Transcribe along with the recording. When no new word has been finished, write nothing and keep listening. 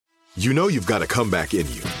You know you've got a comeback in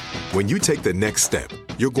you. When you take the next step,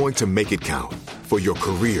 you're going to make it count. For your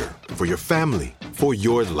career, for your family, for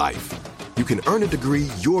your life. You can earn a degree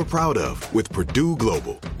you're proud of with Purdue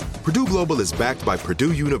Global. Purdue Global is backed by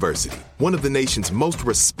Purdue University, one of the nation's most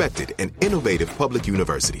respected and innovative public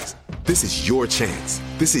universities. This is your chance.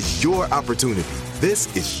 This is your opportunity.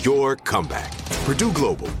 This is your comeback. Purdue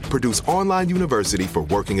Global, Purdue's online university for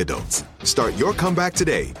working adults. Start your comeback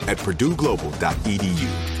today at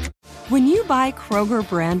purdueglobal.edu. When you buy Kroger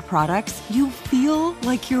brand products, you feel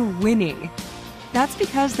like you're winning. That's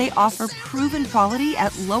because they offer proven quality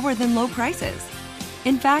at lower than low prices.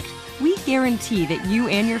 In fact, we guarantee that you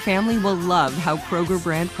and your family will love how Kroger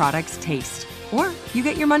brand products taste, or you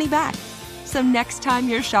get your money back. So next time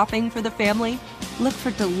you're shopping for the family, look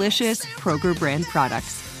for delicious Kroger brand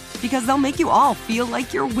products, because they'll make you all feel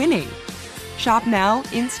like you're winning. Shop now,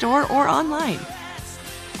 in-store, or online.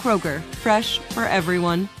 Kroger, fresh for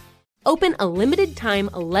everyone. Open a limited-time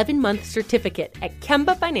 11-month certificate at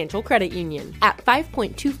Kemba Financial Credit Union. At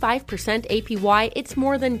 5.25% APY, it's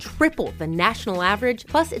more than triple the national average,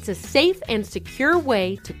 plus it's a safe and secure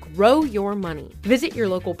way to grow your money. Visit your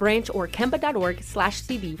local branch or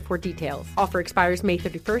kemba.org/cd for details. Offer expires May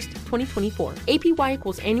 31st, 2024. APY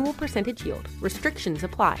equals annual percentage yield. Restrictions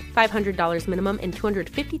apply. $500 minimum and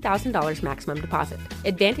 $250,000 maximum deposit.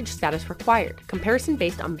 Advantage status required. Comparison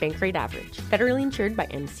based on bank rate average. Federally insured by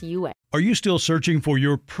NCUA. Are you still searching for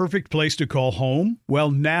your perfect place to call home?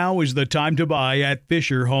 Well, now is the time to buy at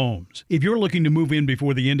Fisher Homes. If you're looking to move in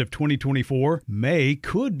before the end of 2024, May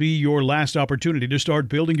could be your last opportunity to start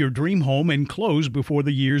building your dream home and close before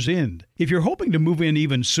the year's end. If you're hoping to move in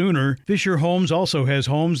even sooner, Fisher Homes also has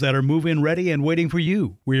homes that are move-in ready and waiting for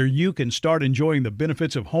you, where you can start enjoying the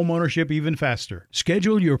benefits of homeownership even faster.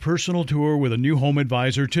 Schedule your personal tour with a new home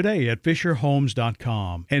advisor today at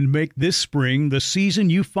FisherHomes.com and make this spring the season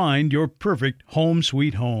you find your perfect home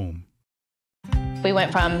sweet home. We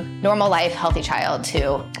went from normal life, healthy child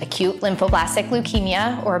to acute lymphoblastic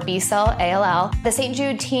leukemia, or B-cell ALL. The St.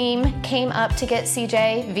 Jude team came up to get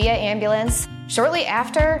CJ via ambulance. Shortly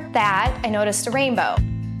after that, I noticed a rainbow.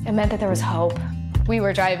 It meant that there was hope. We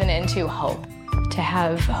were driving into hope. To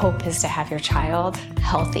have hope is to have your child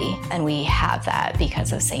healthy, and we have that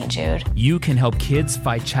because of St. Jude. You can help kids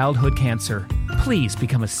fight childhood cancer. Please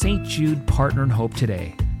become a St. Jude Partner in Hope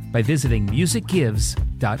today by visiting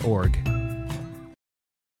musicgives.org.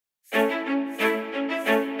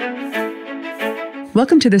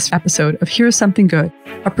 Welcome to this episode of Here's Something Good,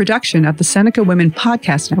 a production of the Seneca Women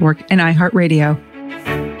Podcast Network and iHeartRadio.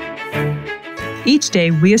 Each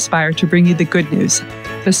day, we aspire to bring you the good news,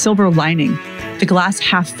 the silver lining, the glass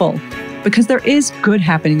half full, because there is good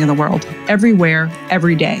happening in the world, everywhere,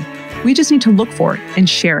 every day. We just need to look for it and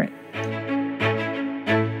share it.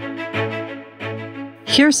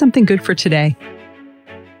 Here's something good for today.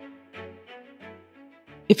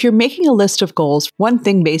 If you're making a list of goals, one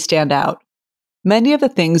thing may stand out. Many of the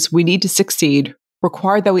things we need to succeed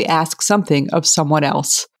require that we ask something of someone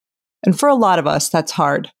else. And for a lot of us, that's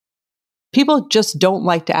hard. People just don't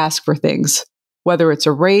like to ask for things, whether it's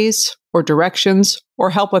a raise or directions or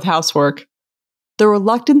help with housework. The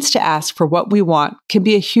reluctance to ask for what we want can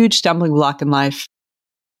be a huge stumbling block in life.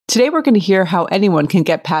 Today, we're going to hear how anyone can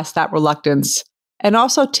get past that reluctance, and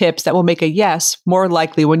also tips that will make a yes more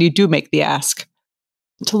likely when you do make the ask.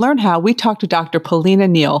 To learn how, we talked to Dr. Paulina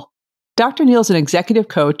Neal. Dr. Neal is an executive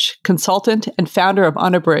coach, consultant, and founder of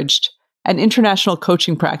Unabridged, an international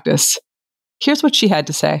coaching practice. Here's what she had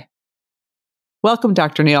to say. Welcome,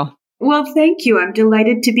 Dr. Neal. Well, thank you. I'm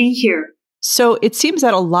delighted to be here. So it seems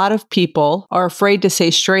that a lot of people are afraid to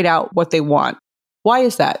say straight out what they want. Why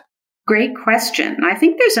is that? Great question. I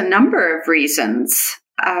think there's a number of reasons.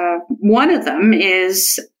 One of them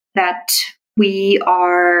is that we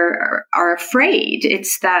are afraid.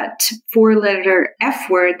 It's that four-letter F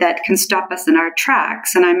word that can stop us in our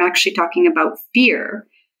tracks. And I'm actually talking about fear,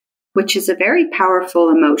 which is a very powerful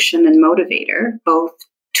emotion and motivator, both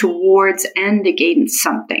towards and against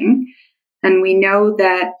something. And we know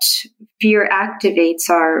that fear activates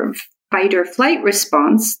our fight or flight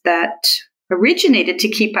response that originated to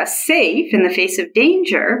keep us safe in the face of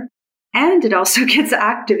danger. And it also gets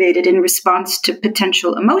activated in response to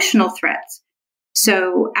potential emotional threats.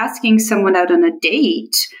 So asking someone out on a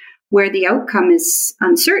date where the outcome is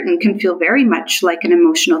uncertain can feel very much like an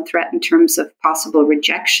emotional threat in terms of possible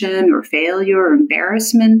rejection or failure or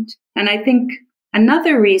embarrassment. And I think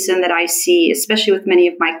another reason that I see, especially with many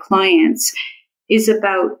of my clients, is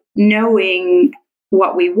about knowing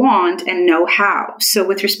what we want and know how. So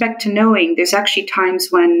with respect to knowing, there's actually times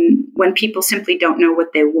when people simply don't know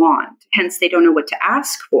what they want. Hence, they don't know what to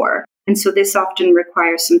ask for. And so this often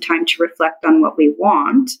requires some time to reflect on what we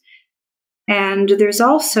want. And there's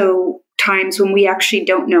also times when we actually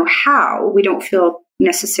don't know how. We don't feel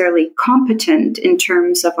necessarily competent in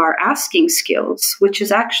terms of our asking skills, which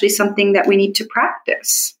is actually something that we need to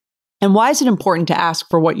practice. And why is it important to ask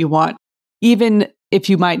for what you want, even if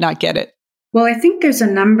you might not get it? Well, I think there's a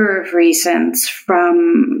number of reasons,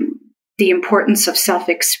 from the importance of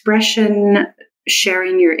self-expression,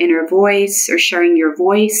 sharing your inner voice or sharing your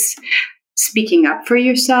voice, speaking up for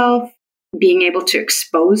yourself, being able to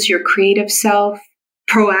expose your creative self,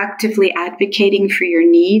 proactively advocating for your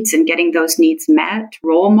needs and getting those needs met,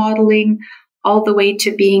 role modeling, all the way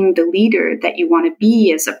to being the leader that you want to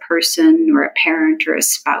be as a person or a parent or a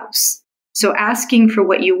spouse. So asking for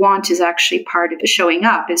what you want is actually part of showing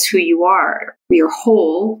up as who you are, your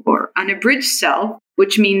whole or unabridged self,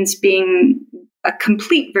 which means being a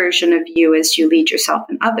complete version of you as you lead yourself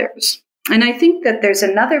and others. And I think that there's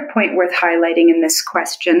another point worth highlighting in this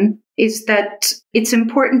question, is that it's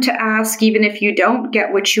important to ask even if you don't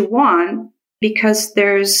get what you want, because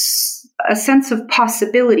there's a sense of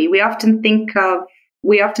possibility. We often think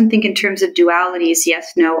in terms of dualities,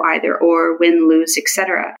 yes, no, either or, win, lose,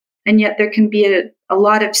 etc. And yet there can be a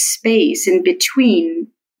lot of space in between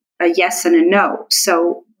a yes and a no.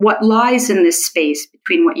 So what lies in this space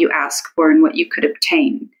between what you ask for and what you could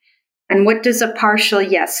obtain? And what does a partial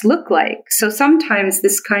yes look like? So sometimes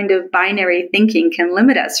this kind of binary thinking can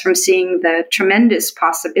limit us from seeing the tremendous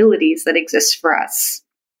possibilities that exist for us.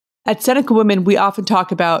 At Seneca Women, we often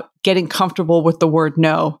talk about getting comfortable with the word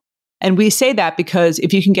no. And we say that because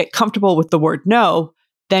if you can get comfortable with the word no,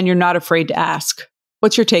 then you're not afraid to ask.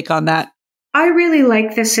 What's your take on that? I really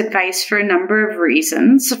like this advice for a number of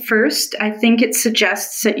reasons. First, I think it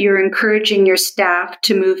suggests that you're encouraging your staff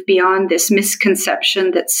to move beyond this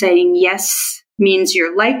misconception that saying yes means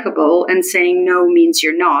you're likable and saying no means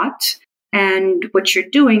you're not. And what you're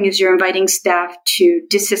doing is you're inviting staff to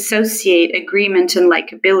disassociate agreement and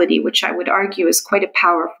likability, which I would argue is quite a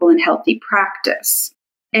powerful and healthy practice.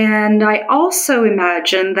 And I also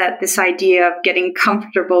imagine that this idea of getting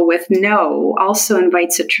comfortable with no also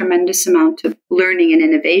invites a tremendous amount of learning and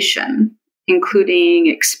innovation, including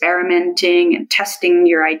experimenting and testing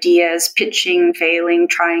your ideas, pitching, failing,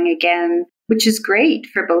 trying again, which is great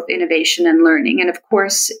for both innovation and learning. And of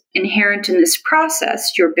course, inherent in this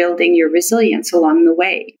process, you're building your resilience along the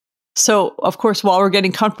way. So, of course, while we're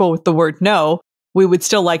getting comfortable with the word no, we would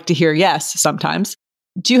still like to hear yes sometimes.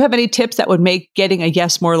 Do you have any tips that would make getting a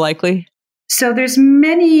yes more likely? So there's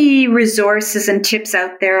many resources and tips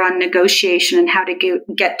out there on negotiation and how to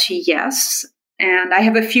get to yes. And I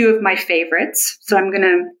have a few of my favorites. So I'm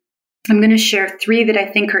going to share 3 that I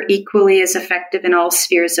think are equally as effective in all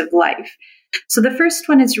spheres of life. So the first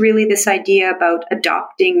one is really this idea about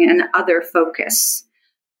adopting an other focus,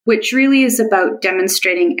 which really is about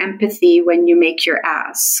demonstrating empathy when you make your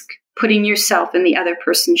ask, putting yourself in the other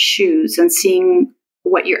person's shoes and seeing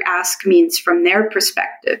what your ask means from their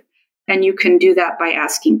perspective. And you can do that by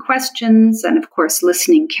asking questions and, of course,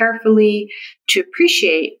 listening carefully to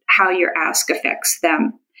appreciate how your ask affects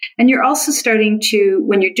them. And you're also starting to,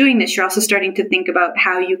 when you're doing this, you're also starting to think about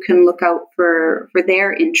how you can look out for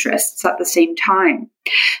their interests at the same time.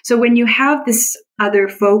 So when you have this other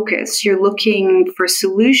focus, you're looking for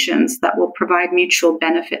solutions that will provide mutual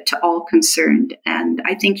benefit to all concerned. And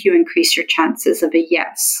I think you increase your chances of a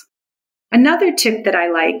yes. Another tip that I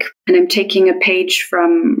like, and I'm taking a page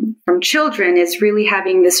from children, is really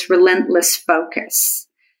having this relentless focus.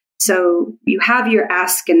 So you have your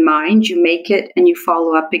ask in mind, you make it, and you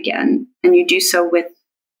follow up again. And you do so with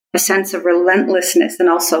a sense of relentlessness and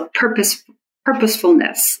also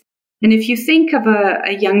purposefulness. And if you think of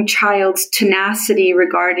a young child's tenacity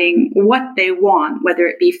regarding what they want, whether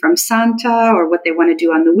it be from Santa or what they want to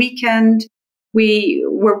do on the weekend, we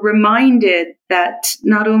were reminded that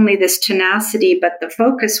not only this tenacity, but the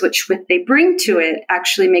focus which they bring to it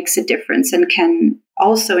actually makes a difference and can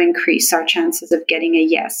also increase our chances of getting a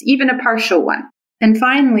yes, even a partial one. And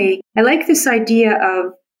finally, I like this idea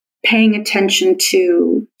of paying attention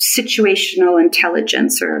to situational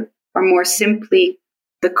intelligence, or more simply,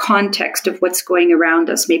 the context of what's going around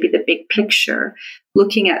us, maybe the big picture,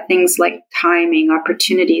 looking at things like timing,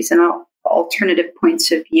 opportunities, and alternative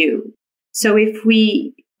points of view. So if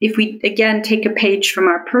we again take a page from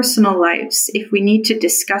our personal lives, if we need to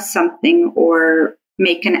discuss something or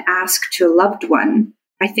make an ask to a loved one,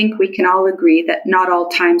 I think we can all agree that not all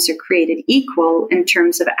times are created equal in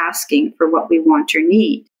terms of asking for what we want or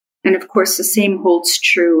need. And of course, the same holds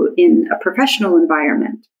true in a professional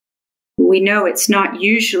environment. We know it's not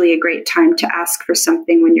usually a great time to ask for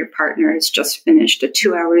something when your partner has just finished a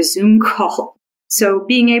 2-hour Zoom call. So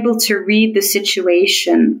being able to read the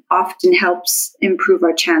situation often helps improve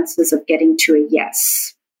our chances of getting to a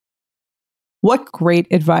yes. What great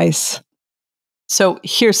advice. So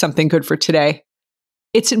here's something good for today.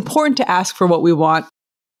 It's important to ask for what we want.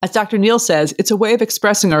 As Dr. Neal says, it's a way of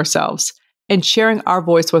expressing ourselves and sharing our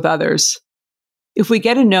voice with others. If we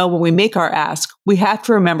get a no when we make our ask, we have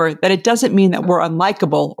to remember that it doesn't mean that we're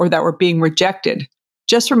unlikable or that we're being rejected.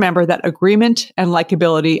 Just remember that agreement and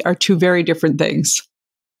likability are two very different things.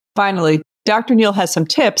 Finally, Dr. Neal has some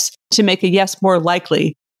tips to make a yes more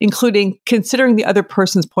likely, including considering the other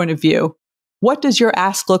person's point of view. What does your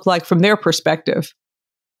ask look like from their perspective?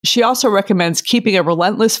 She also recommends keeping a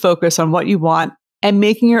relentless focus on what you want and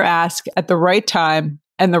making your ask at the right time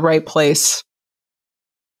and the right place.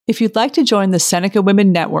 If you'd like to join the Seneca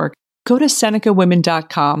Women Network, go to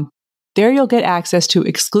senecawomen.com. There you'll get access to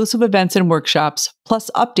exclusive events and workshops,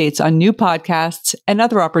 plus updates on new podcasts and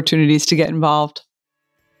other opportunities to get involved.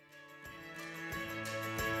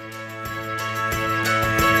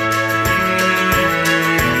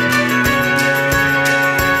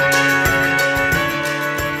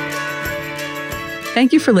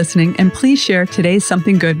 Thank you for listening, and please share today's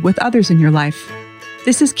Something Good with others in your life.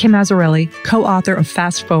 This is Kim Azzarelli, co-author of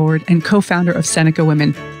Fast Forward and co-founder of Seneca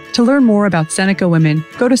Women. To learn more about Seneca Women,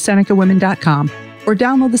 go to senecawomen.com or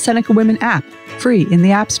download the Seneca Women app, free in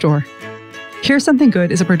the App Store. Here's Something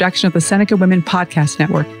Good is a production of the Seneca Women Podcast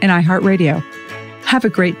Network and iHeartRadio. Have a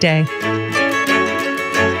great day.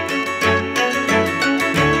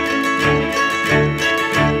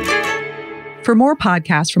 For more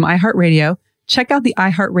podcasts from iHeartRadio, check out the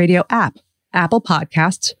iHeartRadio app, Apple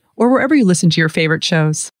Podcasts, or wherever you listen to your favorite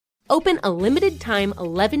shows. Open a limited-time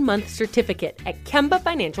 11-month certificate at Kemba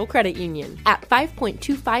Financial Credit Union. At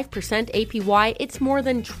 5.25% APY, it's more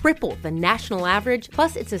than triple the national average,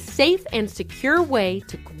 plus it's a safe and secure way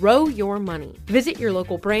to grow your money. Visit your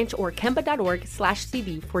local branch or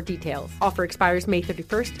kemba.org/cb for details. Offer expires May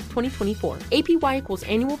 31st, 2024. APY equals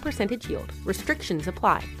annual percentage yield. Restrictions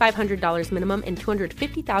apply. $500 minimum and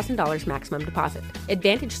 $250,000 maximum deposit.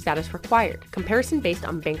 Advantage status required. Comparison based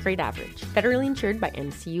on bank rate average. Federally insured by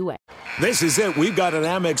NCUA. This is it. We've got an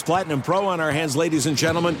Amex Platinum Pro on our hands, ladies and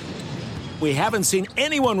gentlemen. We haven't seen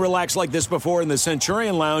anyone relax like this before in the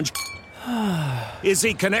Centurion Lounge. Is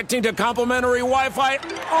he connecting to complimentary Wi-Fi?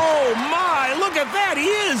 Oh, my. Look at that. He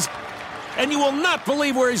is. And you will not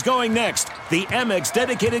believe where he's going next. The Amex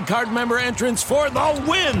dedicated card member entrance for the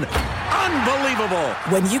win. Unbelievable.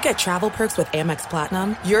 When you get travel perks with Amex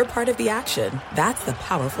Platinum, you're part of the action. That's the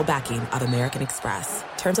powerful backing of American Express.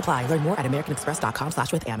 Terms apply. Learn more at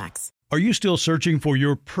americanexpress.com/withAmex. Are you still searching for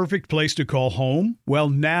your perfect place to call home? Well,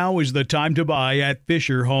 now is the time to buy at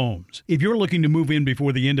Fisher Homes. If you're looking to move in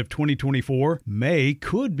before the end of 2024, May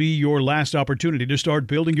could be your last opportunity to start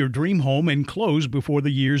building your dream home and close before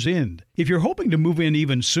the year's end. If you're hoping to move in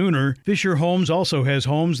even sooner, Fisher Homes also has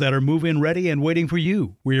homes that are move-in ready and waiting for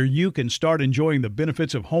you, where you can start enjoying the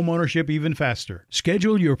benefits of homeownership even faster.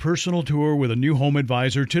 Schedule your personal tour with a new home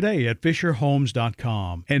advisor today at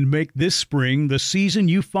FisherHomes.com and make this spring the season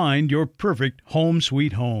you find your perfect home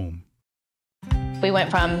sweet home. We went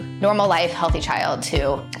from normal life, healthy child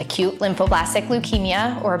to acute lymphoblastic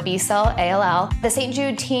leukemia or B-cell ALL. The St.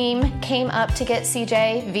 Jude team came up to get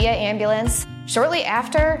CJ via ambulance. Shortly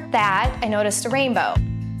after that, I noticed a rainbow.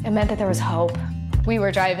 It meant that there was hope. We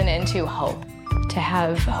were driving into hope. To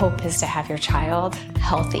have hope is to have your child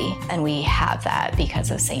healthy, and we have that because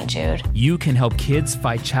of St. Jude. You can help kids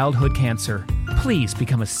fight childhood cancer. Please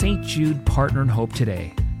become a St. Jude Partner in Hope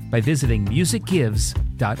today by visiting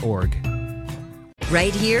musicgives.org.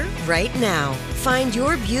 Right here, right now. Find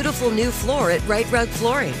your beautiful new floor at Right Rug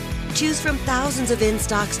Flooring. Choose from thousands of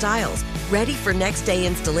in-stock styles, ready for next day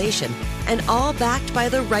installation, and all backed by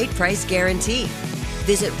the right price guarantee.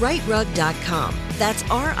 Visit rightrug.com. That's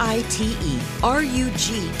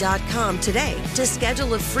RITERUG.com today to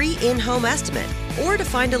schedule a free in-home estimate or to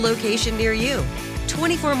find a location near you.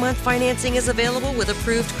 24-month financing is available with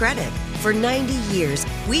approved credit. For 90 years,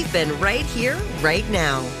 we've been right here, right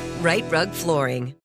now. Right Rug Flooring.